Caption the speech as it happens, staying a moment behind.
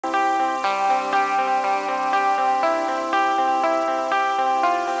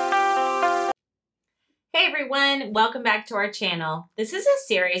everyone, welcome back to our channel. This is a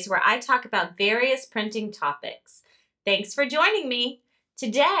series where I talk about various printing topics. Thanks for joining me.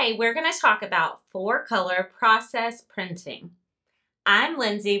 Today we're going to talk about 4-color process printing. I'm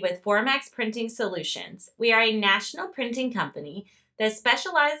Lindsay with Formax Printing Solutions. We are a national printing company that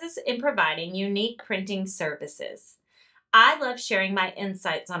specializes in providing unique printing services. I love sharing my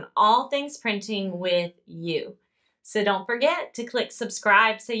insights on all things printing with you. So don't forget to click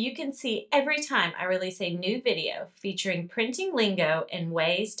subscribe so you can see every time I release a new video featuring printing lingo and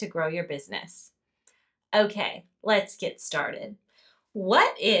ways to grow your business. Okay, let's get started.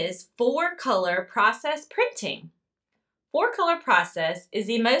 What is 4-color process printing? 4-color process is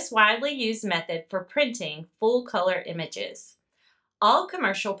the most widely used method for printing full-color images. All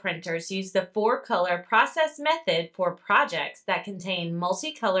commercial printers use the 4-color process method for projects that contain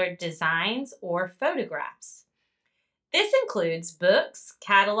multicolored designs or photographs. This includes books,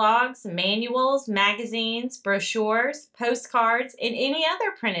 catalogs, manuals, magazines, brochures, postcards, and any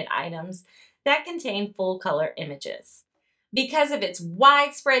other printed items that contain full-color images. Because of its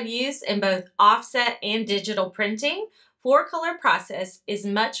widespread use in both offset and digital printing, 4-color process is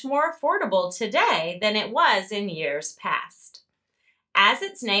much more affordable today than it was in years past. As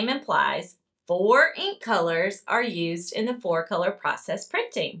its name implies, 4 ink colors are used in the 4-color process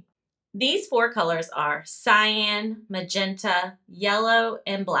printing. These 4 colors are cyan, magenta, yellow,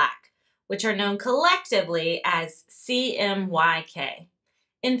 and black, which are known collectively as CMYK.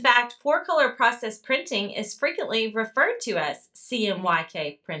 In fact, 4-color process printing is frequently referred to as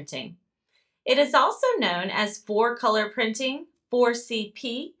CMYK printing. It is also known as 4-color printing,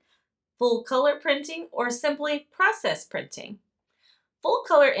 4CP, full color printing, or simply process printing.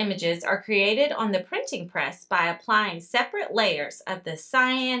 Full-color images are created on the printing press by applying separate layers of the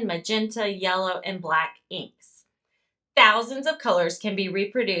cyan, magenta, yellow, and black inks. Thousands of colors can be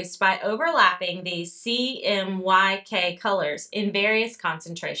reproduced by overlapping these CMYK colors in various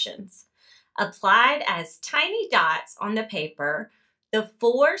concentrations. Applied as tiny dots on the paper, the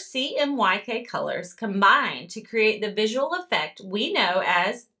 4 CMYK colors combine to create the visual effect we know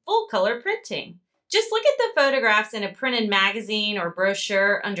as full-color printing. Just look at the photographs in a printed magazine or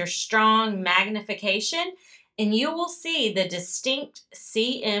brochure under strong magnification, and you will see the distinct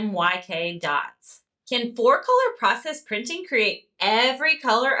CMYK dots. Can 4-color process printing create every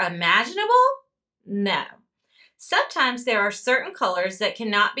color imaginable? No. Sometimes there are certain colors that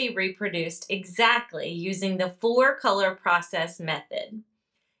cannot be reproduced exactly using the 4-color process method.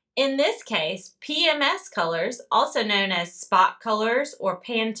 In this case, PMS colors, also known as spot colors or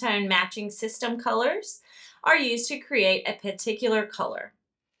Pantone matching system colors, are used to create a particular color.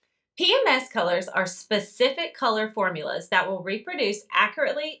 PMS colors are specific color formulas that will reproduce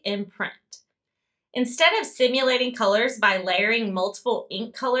accurately in print. Instead of simulating colors by layering multiple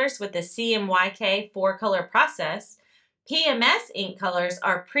ink colors with the CMYK 4-color process, PMS ink colors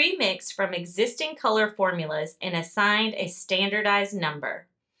are pre-mixed from existing color formulas and assigned a standardized number.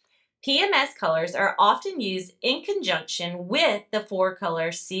 PMS colors are often used in conjunction with the 4-color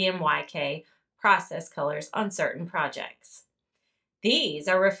CMYK process colors on certain projects. These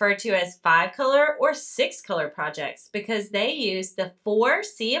are referred to as 5-color or 6-color projects because they use the 4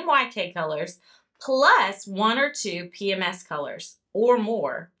 CMYK colors plus 1 or 2 PMS colors or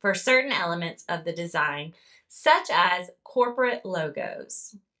more for certain elements of the design, such as corporate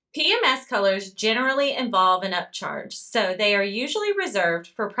logos. PMS colors generally involve an upcharge, so they are usually reserved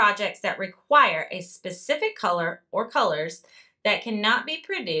for projects that require a specific color or colors that cannot be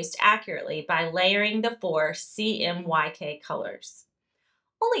produced accurately by layering the 4 CMYK colors.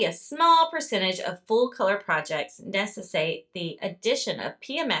 Only a small percentage of full-color projects necessitate the addition of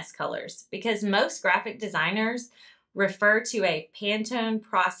PMS colors because most graphic designers refer to a Pantone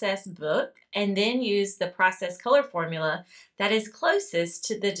process book and then use the process color formula that is closest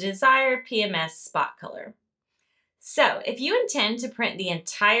to the desired PMS spot color. So, if you intend to print the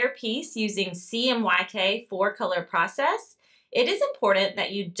entire piece using CMYK 4-color process, it is important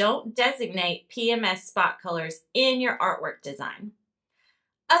that you don't designate PMS spot colors in your artwork design.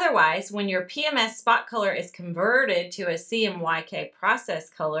 Otherwise, when your PMS spot color is converted to a CMYK process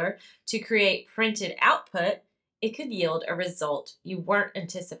color to create printed output, it could yield a result you weren't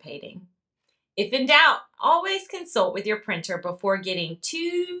anticipating. If in doubt, always consult with your printer before getting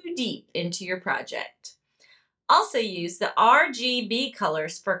too deep into your project. Also use the RGB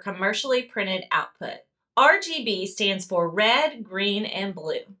colors for commercially printed output. RGB stands for red, green, and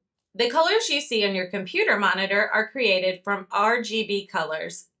blue. The colors you see on your computer monitor are created from RGB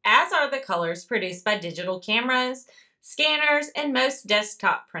colors, as are the colors produced by digital cameras, scanners, and most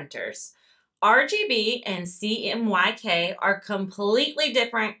desktop printers. RGB and CMYK are completely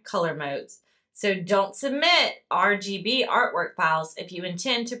different color modes, So don't submit RGB artwork files if you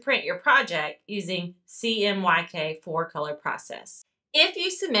intend to print your project using CMYK 4-color process. If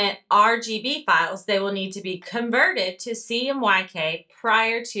you submit RGB files, they will need to be converted to CMYK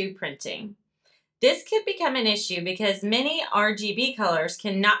prior to printing. This could become an issue because many RGB colors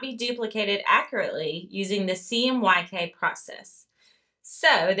cannot be duplicated accurately using the CMYK process.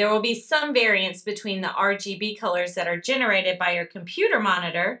 So there will be some variance between the RGB colors that are generated by your computer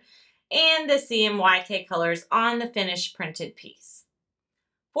monitor and the CMYK colors on the finished printed piece.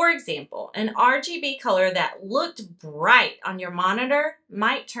 For example, an RGB color that looked bright on your monitor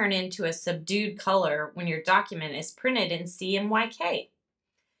might turn into a subdued color when your document is printed in CMYK.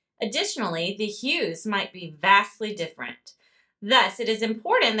 Additionally, the hues might be vastly different. Thus, it is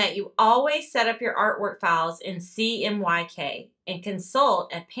important that you always set up your artwork files in CMYK and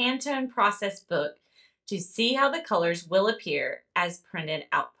consult a Pantone process book to see how the colors will appear as printed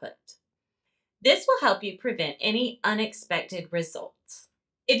output. This will help you prevent any unexpected results.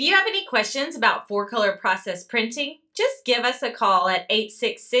 If you have any questions about 4-color process printing, just give us a call at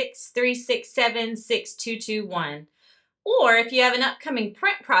 866-367-6221. Or if you have an upcoming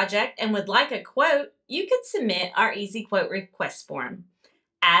print project and would like a quote, you can submit our Easy Quote request form.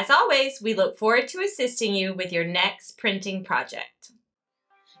 As always, we look forward to assisting you with your next printing project.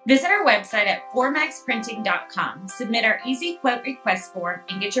 Visit our website at formaxprinting.com, submit our Easy Quote request form,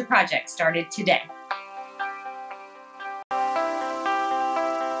 and get your project started today.